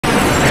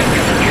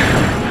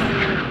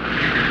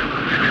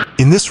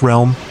In this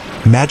realm,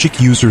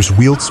 magic users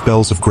wield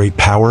spells of great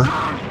power,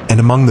 and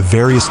among the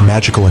various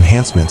magical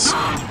enhancements,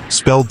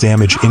 spell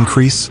damage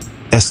increase,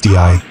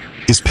 SDI,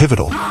 is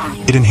pivotal.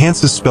 It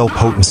enhances spell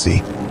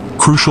potency,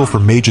 crucial for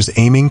mages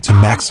aiming to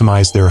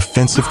maximize their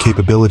offensive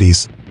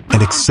capabilities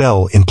and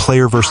excel in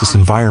player versus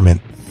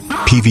environment,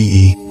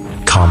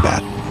 PvE,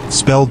 combat.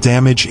 Spell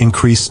damage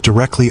increase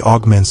directly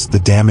augments the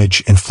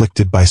damage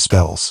inflicted by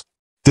spells.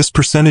 This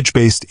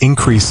percentage-based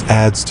increase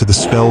adds to the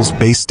spell's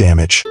base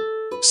damage,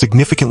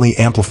 significantly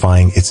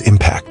amplifying its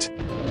impact.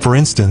 For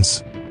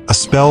instance, a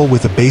spell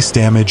with a base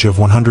damage of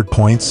 100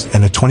 points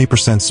and a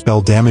 20%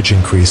 spell damage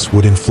increase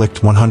would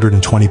inflict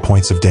 120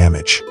 points of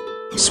damage.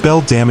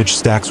 Spell damage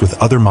stacks with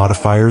other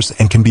modifiers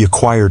and can be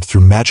acquired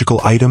through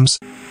magical items,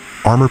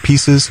 armor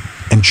pieces,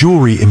 and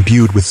jewelry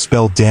imbued with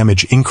spell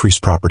damage increase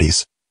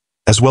properties,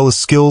 as well as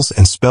skills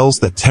and spells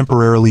that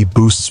temporarily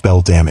boost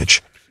spell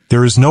damage.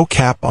 There is no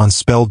cap on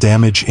spell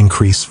damage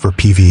increase for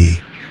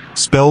PvE.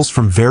 Spells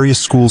from various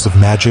schools of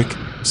magic,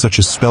 such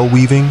as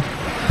Spellweaving,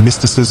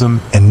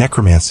 Mysticism, and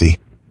Necromancy,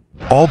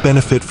 all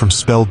benefit from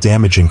spell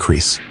damage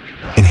increase,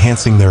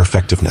 enhancing their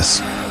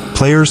effectiveness.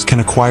 Players can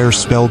acquire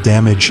spell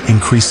damage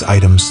increase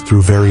items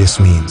through various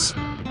means.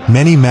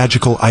 Many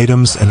magical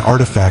items and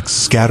artifacts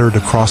scattered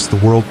across the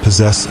world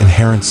possess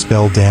inherent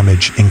spell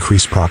damage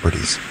increase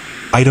properties.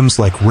 Items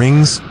like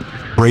rings,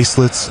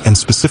 bracelets, and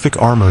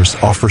specific armors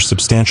offer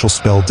substantial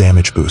spell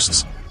damage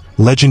boosts.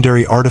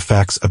 Legendary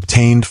artifacts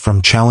obtained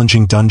from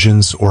challenging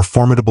dungeons or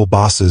formidable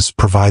bosses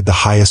provide the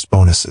highest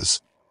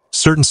bonuses.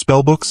 Certain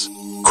spellbooks,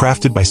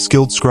 crafted by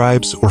skilled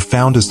scribes or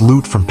found as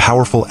loot from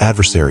powerful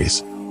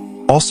adversaries,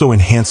 also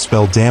enhance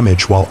spell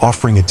damage while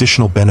offering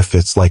additional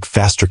benefits like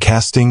faster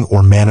casting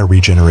or mana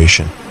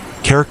regeneration.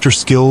 Character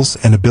skills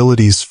and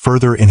abilities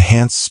further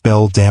enhance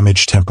spell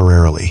damage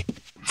temporarily.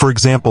 For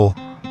example,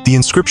 the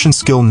inscription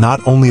skill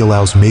not only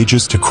allows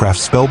mages to craft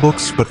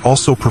spellbooks, but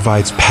also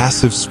provides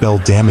passive spell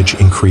damage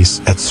increase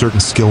at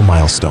certain skill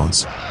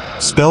milestones.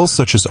 Spells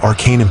such as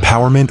Arcane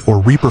Empowerment or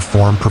Reaper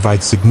Form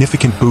provide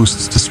significant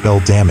boosts to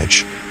spell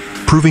damage,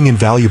 proving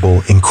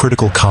invaluable in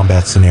critical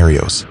combat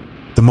scenarios.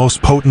 The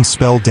most potent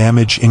spell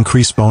damage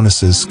increase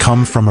bonuses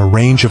come from a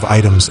range of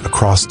items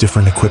across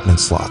different equipment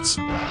slots.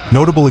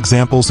 Notable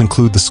examples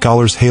include the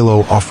Scholar's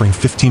Halo offering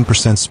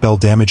 15% spell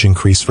damage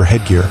increase for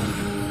headgear,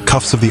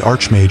 Cuffs of the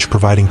Archmage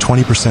providing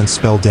 20%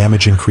 spell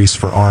damage increase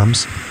for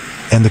arms,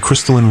 and the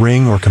Crystalline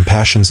Ring or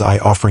Compassion's Eye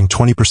offering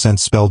 20%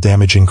 spell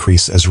damage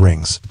increase as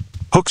rings.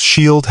 Hook's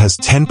Shield has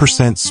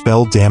 10%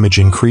 spell damage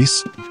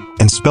increase,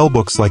 and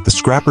spellbooks like the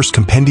Scrapper's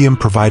Compendium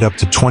provide up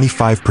to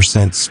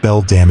 25%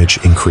 spell damage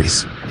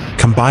increase.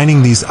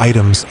 Combining these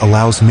items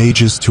allows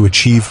mages to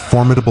achieve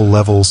formidable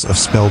levels of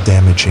spell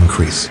damage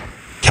increase.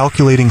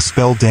 Calculating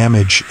spell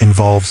damage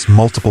involves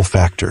multiple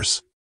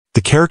factors. The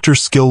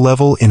character's skill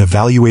level in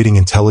evaluating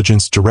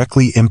intelligence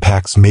directly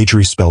impacts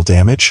magery spell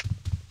damage,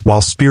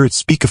 while Spirit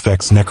Speak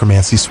affects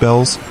necromancy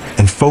spells,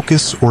 and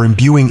focus or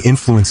imbuing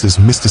influences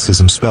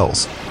mysticism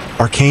spells.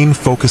 Arcane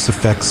focus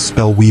affects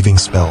spellweaving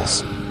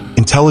spells.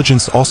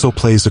 Intelligence also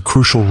plays a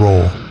crucial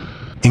role,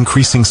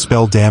 increasing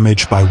spell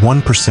damage by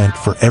 1%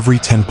 for every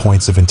 10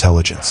 points of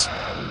intelligence.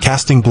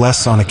 Casting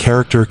Bless on a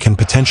character can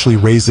potentially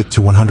raise it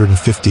to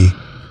 150,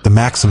 the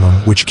maximum,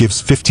 which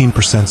gives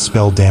 15%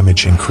 spell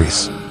damage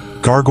increase.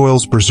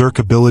 Gargoyle's Berserk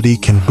ability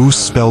can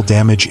boost spell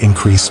damage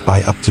increase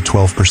by up to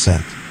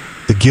 12%.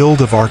 The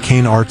Guild of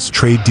Arcane Arts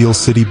Trade Deal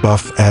City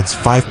buff adds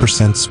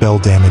 5% spell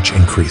damage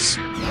increase.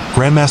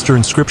 Grandmaster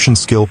Inscription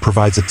skill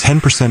provides a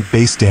 10%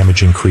 base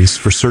damage increase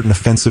for certain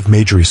offensive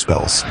magery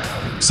spells,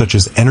 such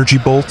as Energy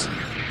Bolt,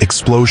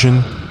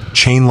 Explosion,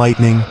 Chain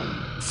Lightning,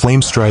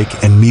 Flame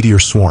Strike, and Meteor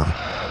Swarm.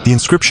 The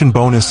Inscription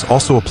bonus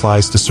also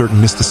applies to certain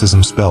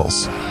mysticism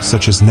spells,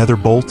 such as Nether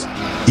Bolt,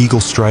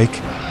 Eagle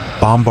Strike,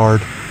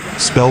 Bombard,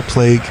 Spell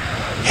Plague,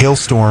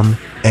 Hailstorm,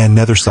 and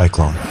Nether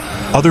Cyclone.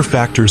 Other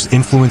factors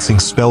influencing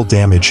spell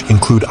damage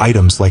include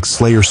items like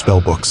Slayer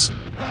spellbooks,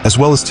 as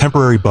well as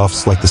temporary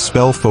buffs like the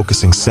Spell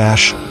Focusing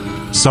Sash,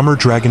 Summer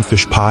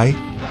Dragonfish Pie,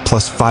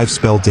 plus 5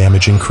 spell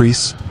damage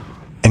increase,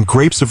 and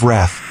Grapes of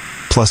Wrath,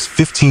 plus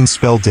 15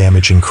 spell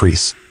damage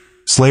increase.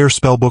 Slayer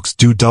spellbooks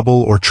do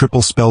double or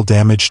triple spell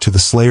damage to the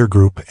Slayer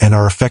group and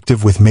are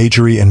effective with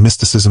magery and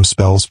mysticism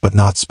spells but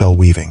not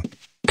spellweaving.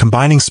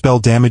 Combining spell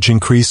damage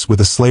increase with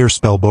a Slayer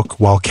spellbook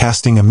while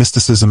casting a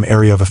mysticism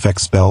area of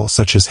effect spell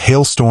such as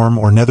Hailstorm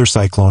or Nether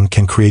Cyclone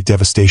can create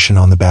devastation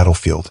on the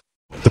battlefield.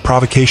 The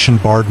Provocation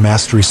Bard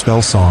Mastery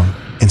spell song,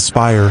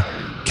 Inspire,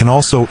 can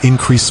also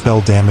increase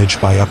spell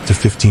damage by up to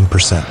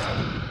 15%.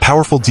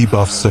 Powerful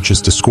debuffs such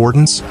as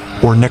Discordance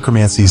or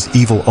Necromancy's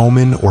Evil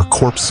Omen or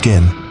Corpse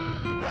Skin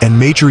and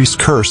Magery's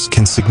Curse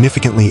can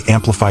significantly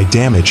amplify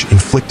damage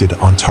inflicted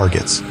on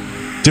targets.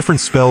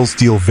 Different spells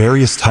deal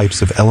various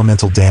types of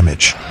elemental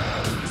damage: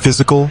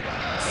 physical,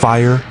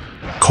 fire,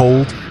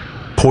 cold,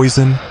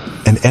 poison,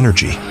 and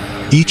energy.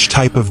 Each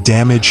type of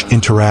damage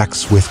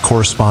interacts with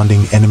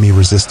corresponding enemy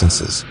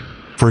resistances.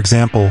 For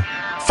example,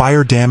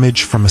 fire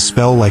damage from a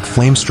spell like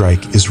Flame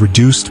Strike is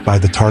reduced by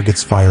the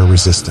target's fire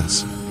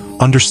resistance.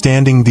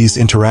 Understanding these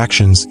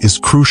interactions is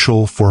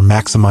crucial for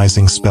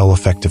maximizing spell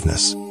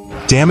effectiveness.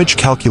 Damage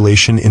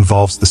calculation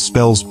involves the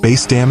spell's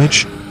base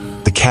damage,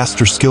 the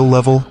caster skill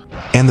level,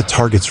 and the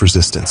target's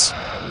resistance.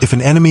 If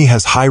an enemy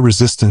has high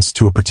resistance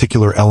to a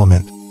particular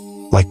element,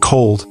 like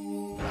cold,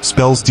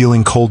 spells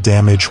dealing cold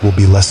damage will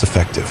be less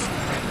effective.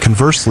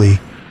 Conversely,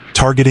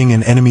 targeting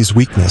an enemy's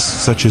weakness,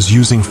 such as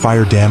using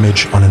fire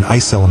damage on an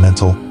ice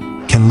elemental,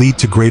 can lead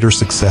to greater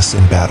success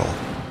in battle.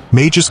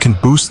 Mages can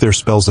boost their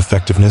spell's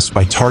effectiveness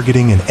by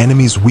targeting an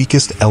enemy's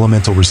weakest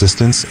elemental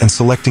resistance and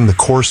selecting the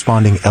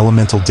corresponding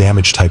elemental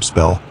damage type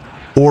spell,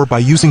 or by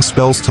using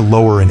spells to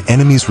lower an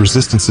enemy's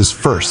resistances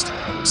first,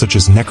 such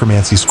as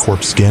Necromancy's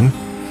Corpse Skin,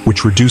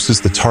 which reduces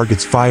the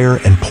target's fire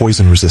and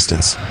poison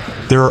resistance.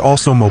 There are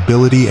also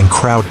mobility and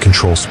crowd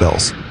control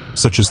spells,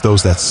 such as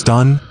those that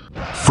stun,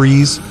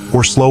 freeze,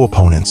 or slow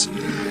opponents,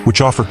 which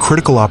offer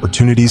critical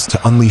opportunities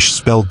to unleash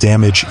spell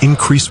damage,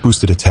 increase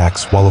boosted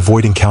attacks while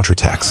avoiding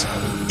counterattacks.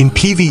 In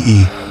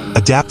PvE,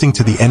 adapting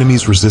to the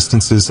enemy's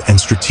resistances and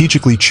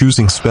strategically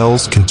choosing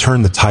spells can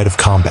turn the tide of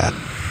combat,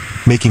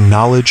 making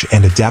knowledge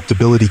and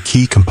adaptability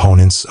key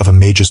components of a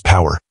mage's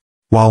power.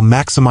 While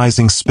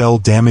maximizing spell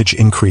damage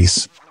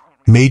increase,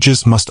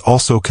 mages must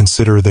also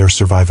consider their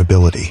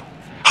survivability.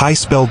 High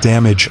spell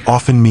damage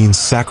often means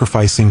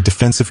sacrificing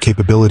defensive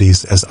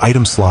capabilities as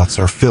item slots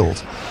are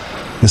filled,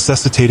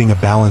 necessitating a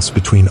balance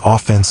between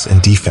offense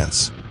and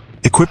defense.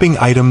 Equipping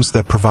items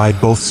that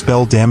provide both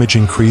spell damage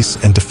increase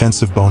and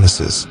defensive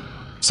bonuses,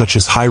 such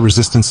as high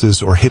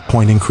resistances or hit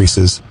point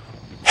increases,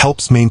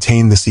 helps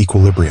maintain this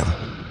equilibrium.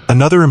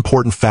 Another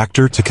important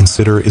factor to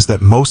consider is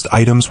that most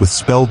items with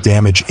spell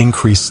damage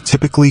increase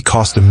typically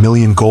cost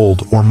 1,000,000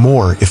 gold or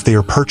more if they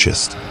are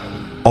purchased.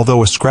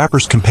 Although a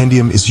scrapper's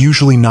compendium is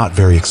usually not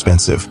very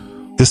expensive,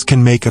 this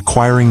can make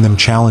acquiring them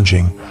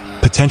challenging,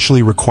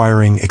 potentially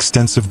requiring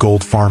extensive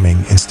gold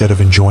farming instead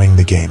of enjoying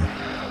the game.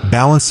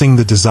 Balancing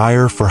the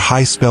desire for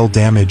high spell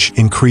damage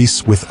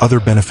increase with other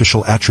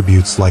beneficial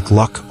attributes like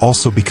luck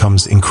also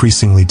becomes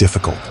increasingly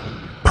difficult.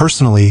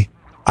 Personally,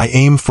 I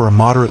aim for a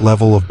moderate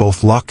level of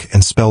both luck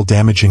and spell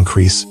damage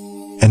increase,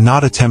 and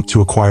not attempt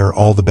to acquire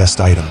all the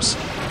best items.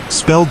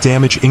 Spell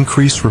damage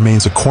increase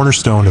remains a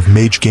cornerstone of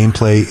mage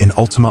gameplay in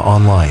Ultima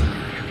Online,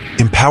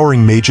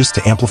 empowering mages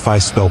to amplify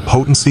spell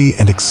potency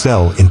and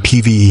excel in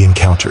PvE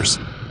encounters.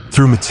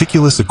 Through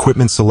meticulous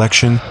equipment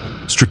selection,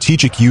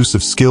 strategic use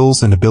of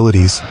skills and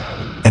abilities,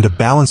 and a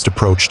balanced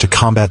approach to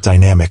combat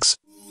dynamics,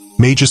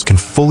 mages can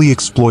fully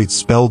exploit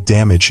spell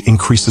damage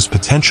increase's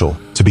potential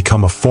to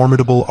become a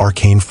formidable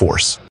arcane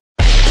force.